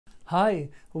Hi,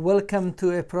 welcome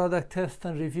to a product test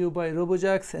and review by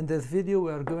Robojax. In this video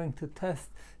we are going to test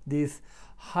this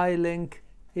high-link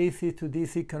AC to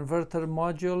DC converter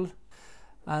module,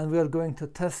 and we are going to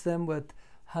test them with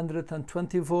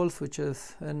 120 volts, which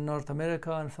is in North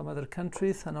America and some other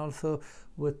countries, and also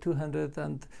with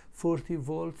 240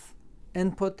 volts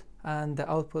input, and the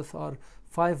outputs are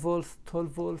 5 volts, 12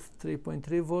 volts,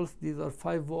 3.3 volts. These are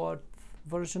 5 watt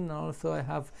version, and also I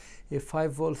have a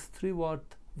 5 volts 3 watt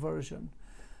version.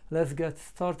 Let's get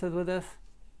started with this.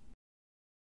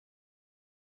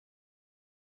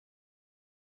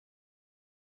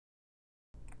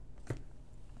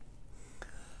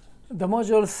 The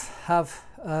modules have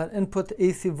input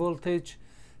AC voltage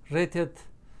rated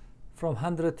from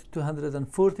 100 to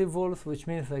 240 volts, which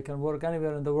means they can work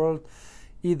anywhere in the world,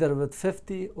 either with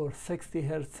 50 or 60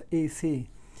 hertz AC.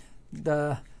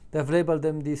 They've labeled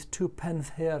them these 2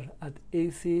 pins here at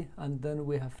AC, and then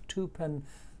we have 2 pins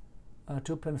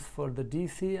for the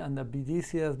DC, and the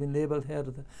DC has been labeled here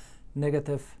the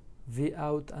negative V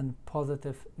out and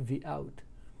positive V out.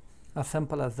 As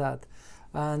simple as that.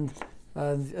 And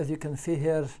as you can see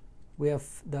here, we have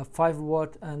the 5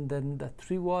 watt and then the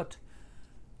 3 watt.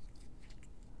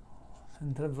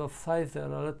 In terms of size, they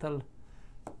are a little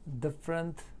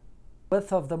different.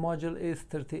 Width of the module is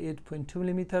 38.2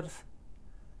 millimeters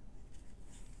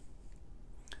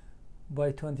by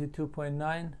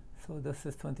 22.9, so this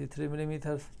is 23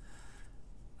 millimeters,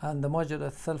 and the module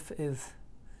itself is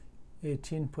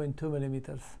 18.2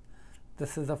 millimeters.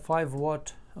 This is a 5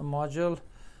 watt module,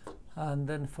 and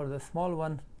then for the small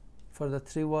one, for the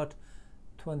 3 watt,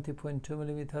 20.2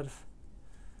 millimeters.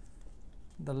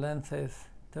 The length is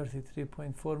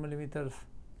 33.4 millimeters,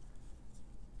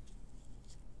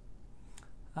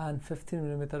 and 15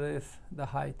 millimeters is the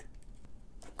height.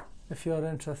 If you are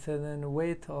interested in the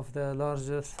weight of the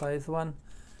largest size one,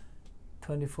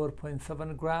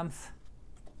 24.7 grams,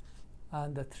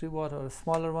 and the 3 watt or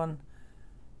smaller one,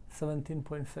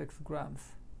 17.6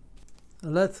 grams.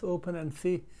 Let's open and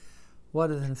see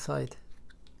what is inside.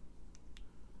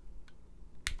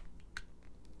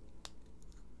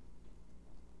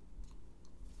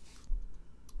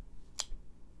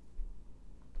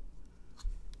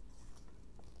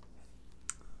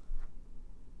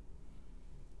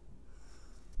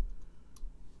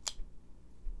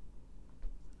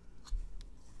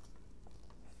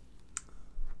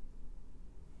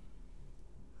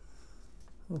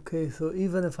 Okay, so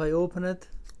even if I open it,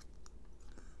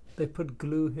 they put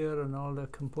glue here and all the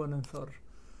components are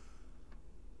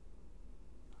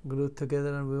glued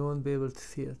together and we won't be able to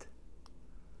see it.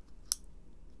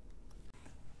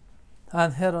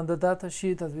 And here on the data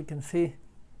sheet, as we can see,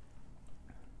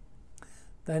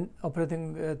 the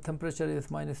operating temperature is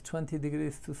minus 20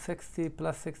 degrees to 60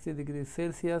 plus 60 degrees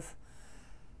Celsius,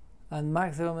 and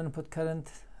maximum input current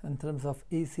in terms of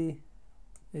AC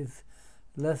is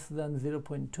less than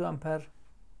 0.2 ampere.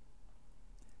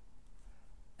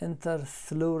 Enter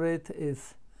slew rate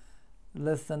is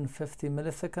less than 50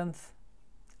 milliseconds,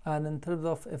 and in terms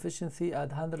of efficiency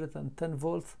at 110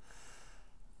 volts,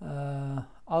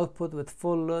 output with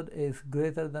full load is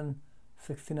greater than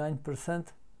 69%.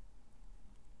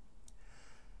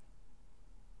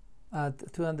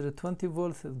 At 220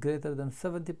 volts is greater than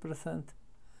 70%,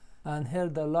 and here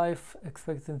the life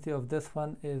expectancy of this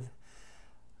one is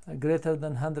greater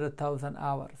than 100,000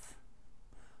 hours.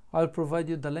 I'll provide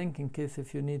you the link in case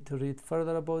if you need to read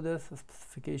further about this. The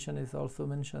specification is also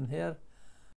mentioned here.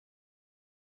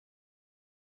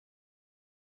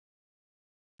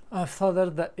 I've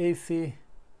soldered the AC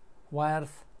wires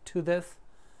to this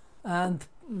and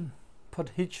put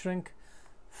heat shrink,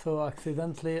 so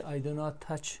accidentally I do not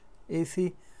touch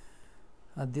AC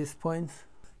at these points.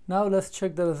 Now let's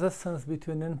check the resistance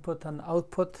between input and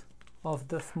output of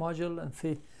this module and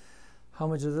see how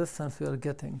much resistance we are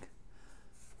getting.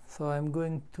 So I'm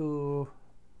going to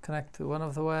connect to one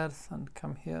of the wires and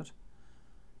come here,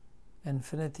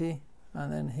 infinity,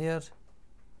 and then here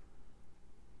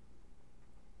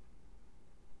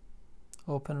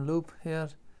open loop here.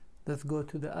 Let's go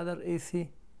to the other AC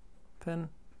pin.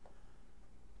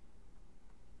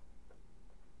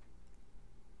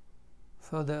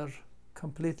 So they're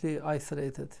completely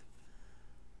isolated.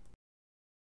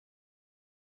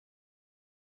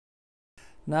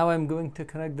 Now I'm going to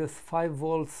connect this 5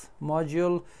 volts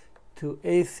module to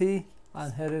AC,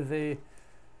 and here is a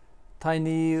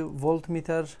tiny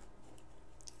voltmeter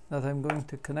that I'm going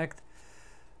to connect.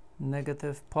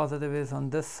 Negative, positive is on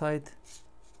this side,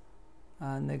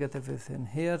 and negative is in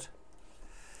here.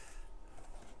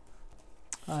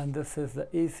 And this is the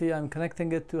AC. I'm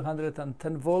connecting it to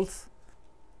 110 volts.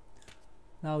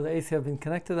 Now the AC have been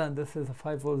connected, and this is a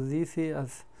 5 volts DC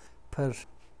as per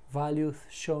values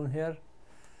shown here.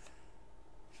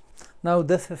 Now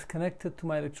this is connected to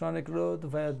my electronic load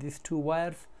via these two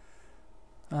wires,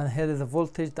 and here is the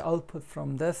voltage. The output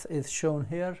from this is shown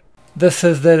here. This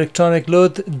is the electronic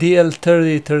load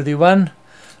DL3031,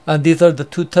 and these are the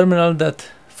two terminals that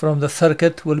from the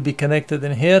circuit will be connected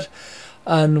in here,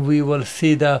 and we will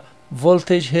see the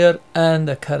voltage here and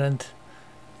the current.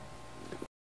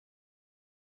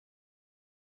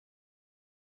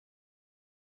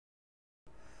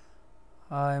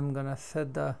 I'm gonna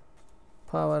set the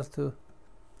power to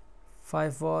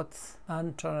 5 watts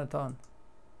and turn it on.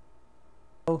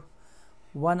 So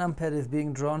 1 ampere is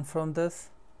being drawn from this,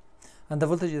 and the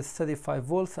voltage is 35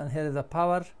 volts, and here is the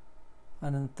power.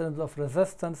 And in terms of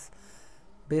resistance,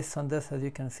 based on this, as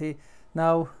you can see,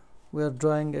 now we are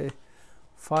drawing a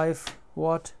 5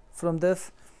 watt from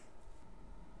this.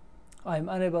 I'm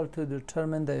unable to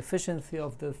determine the efficiency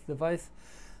of this device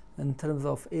in terms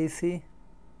of AC.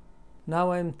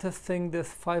 Now I'm testing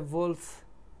this 5 volts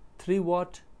 3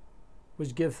 watt,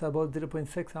 which gives about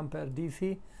 0.6 ampere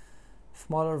DC,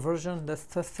 smaller version. Let's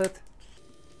test it.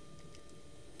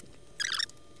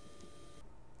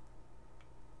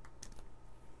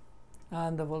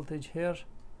 And the voltage here.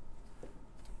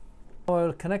 Now I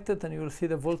will connect it, and you will see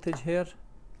the voltage here.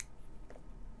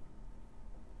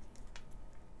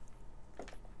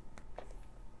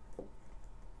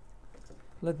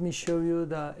 Let me show you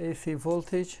the AC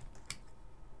voltage.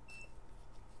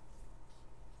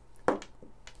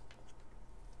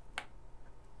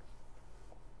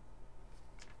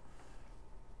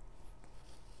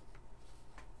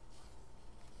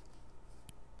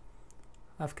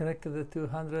 I've connected it to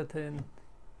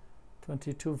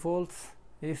 122 volts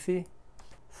AC.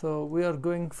 So we are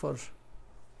going for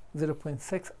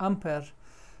 0.6 ampere.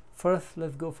 First,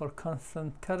 let's go for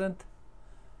constant current,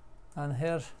 and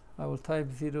here I will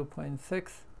type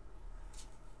 0.6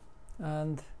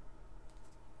 and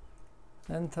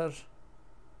enter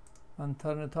and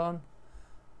turn it on.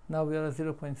 Now we are at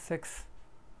 0.6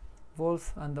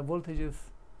 volts, and the voltage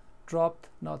is dropped,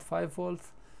 not 5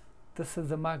 volts. This is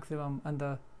the maximum, and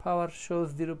the power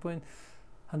shows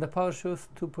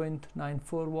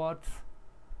 2.94 watts.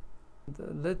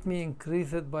 Let me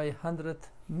increase it by 100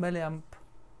 milliamp.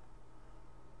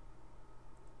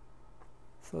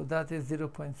 So that is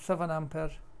 0.7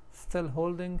 ampere, still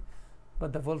holding,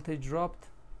 but the voltage dropped.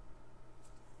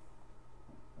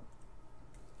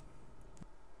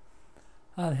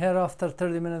 And here, after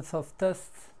 30 minutes of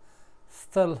tests,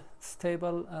 still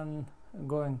stable and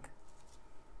going.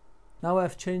 Now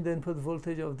I've changed the input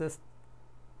voltage of this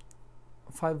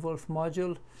 5 volts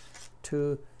module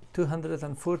to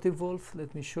 240 volts.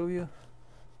 Let me show you.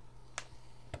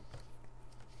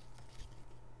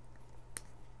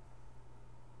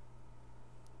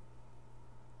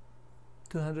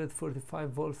 (245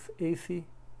 volts AC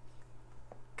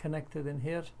connected in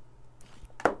here.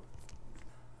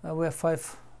 We have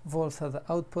 5 volts as the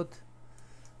output.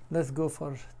 Let's go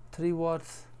for 3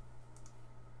 watts.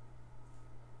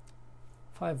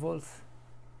 5 volts,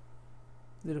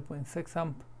 0.6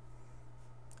 amp.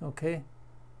 Okay,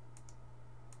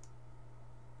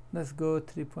 let's go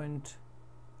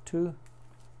 3.2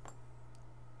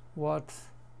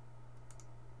 watts,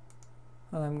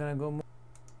 and I'm gonna go more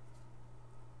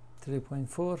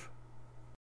 3.4.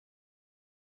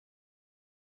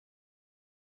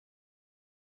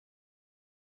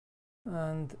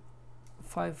 and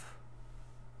 5.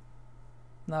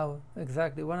 Now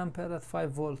exactly 1 ampere at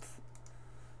 5 volts.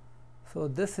 So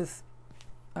this is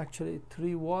actually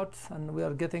 3 watts, and we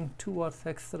are getting 2 watts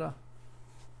extra.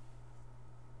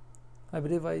 I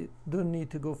believe I don't need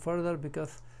to go further,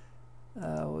 because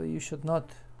you should not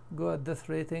go at this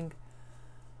rating.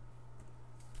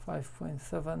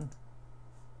 5.7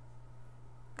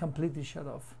 completely shut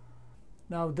off.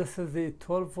 Now this is the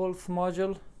 12 volts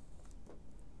module.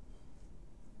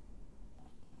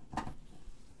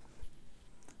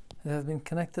 It has been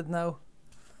connected now,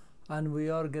 and we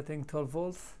are getting 12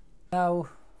 volts. Now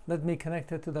let me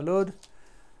connect it to the load.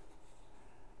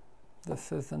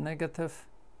 This is a negative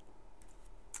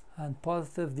and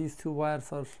positive. These two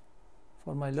wires are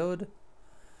for my load,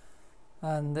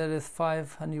 and there is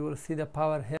 5, and you will see the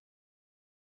power here.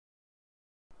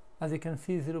 As you can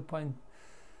see,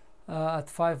 at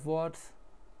 5 watts,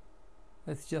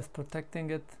 it's just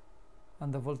protecting it,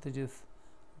 and the voltage is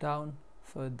down,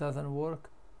 so it doesn't work.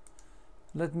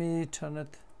 Let me turn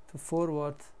it to 4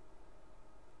 watts.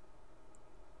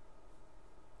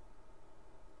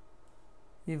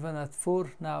 Even at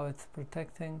 4 now it's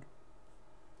protecting.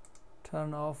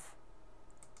 Turn off.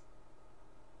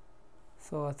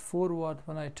 So at 4 watt,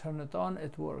 when I turn it on,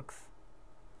 it works.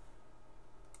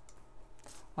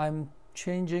 I'm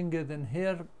changing it in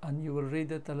here, and you will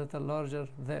read it a little larger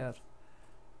there.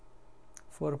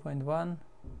 4.1,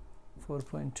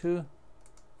 4.2,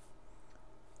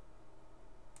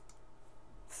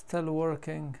 still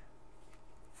working.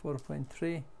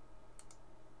 4.3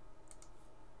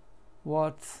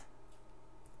 watts.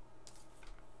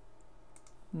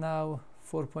 Now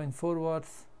 4.4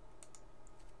 watts,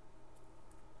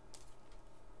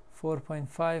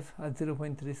 4.5 at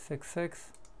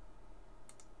 0.366.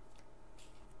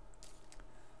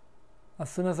 As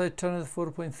soon as I turn it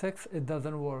 4.6, it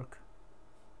doesn't work.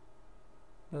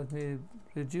 Let me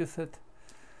reduce it.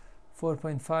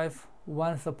 4.5.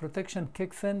 Once the protection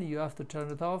kicks in, you have to turn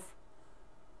it off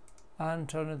and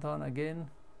turn it on again.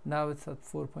 Now it's at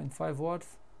 4.5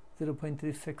 watts,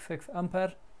 0.366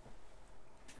 ampere.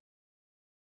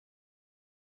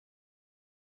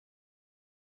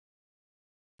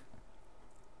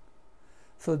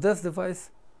 So this device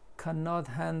cannot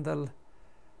handle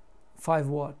 5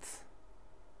 watts.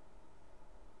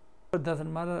 It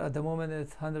doesn't matter, at the moment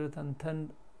it's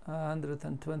 110,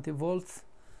 120 volts.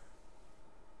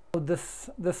 So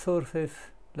this source is,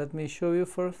 let me show you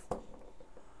first.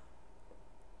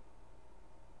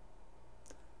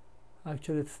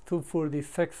 Actually it's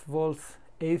 246 volts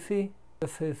AC.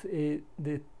 This is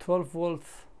the 12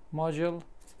 volts module.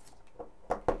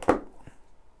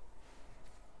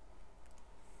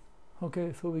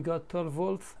 Okay, so we got 12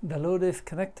 volts. The load is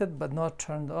connected but not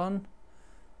turned on.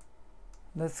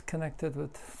 Let's connect it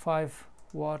with 5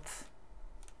 watts.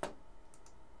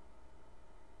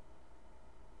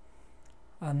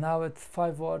 And now it's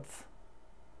 5 watts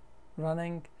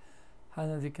running,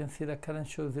 and as you can see the current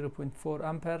shows 0.4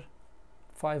 ampere.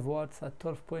 5 watts at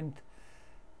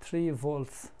 12.3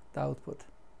 volts the output.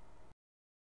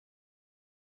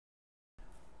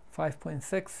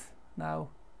 5.6 now.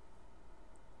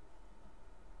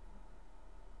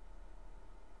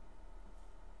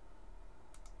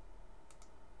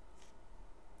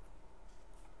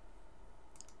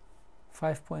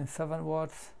 5.7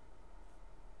 watts,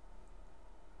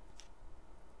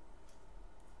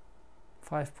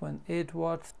 5.8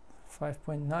 watts,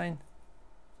 5.9.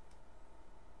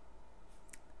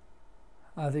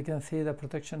 As you can see, the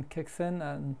protection kicks in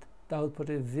and the output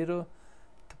is 0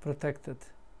 to protect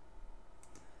it.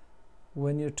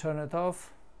 When you turn it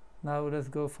off, now let's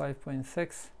go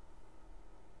 5.6.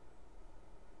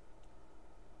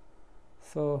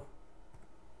 So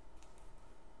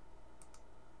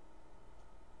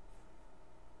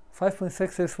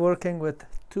 5.6 is working with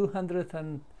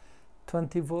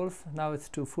 220 volts. Now it's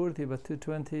 240, but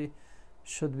 220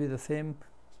 should be the same.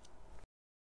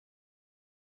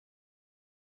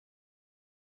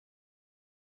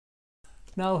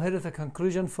 Now here is a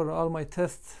conclusion for all my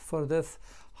tests for this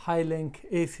high-link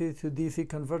AC to DC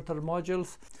converter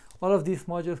modules. All of these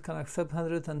modules can accept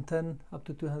 110 up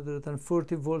to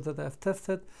 240 volts that I have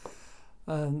tested.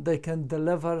 They can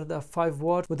deliver the 5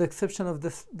 watts, with the exception of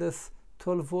this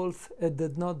 12 volts. It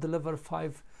did not deliver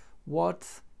 5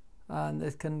 watts, and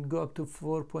it can go up to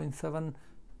 4.7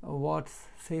 watts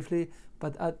safely,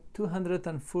 but at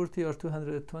 240 or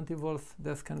 220 volts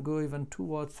this can go even 2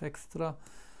 watts extra.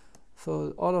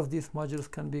 So all of these modules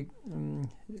can be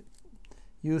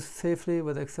used safely,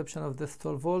 with the exception of this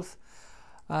 12 volts,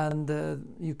 and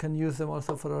you can use them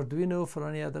also for Arduino, for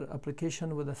any other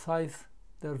application with a size.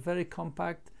 They're very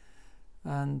compact,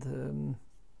 and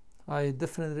I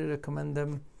definitely recommend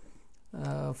them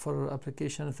for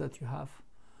applications that you have.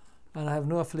 And I have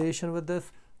no affiliation with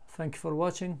this. Thank you for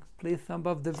watching. Please thumb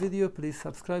up the video, please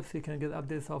subscribe so you can get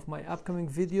updates of my upcoming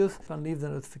videos, and leave the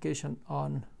notification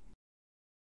on.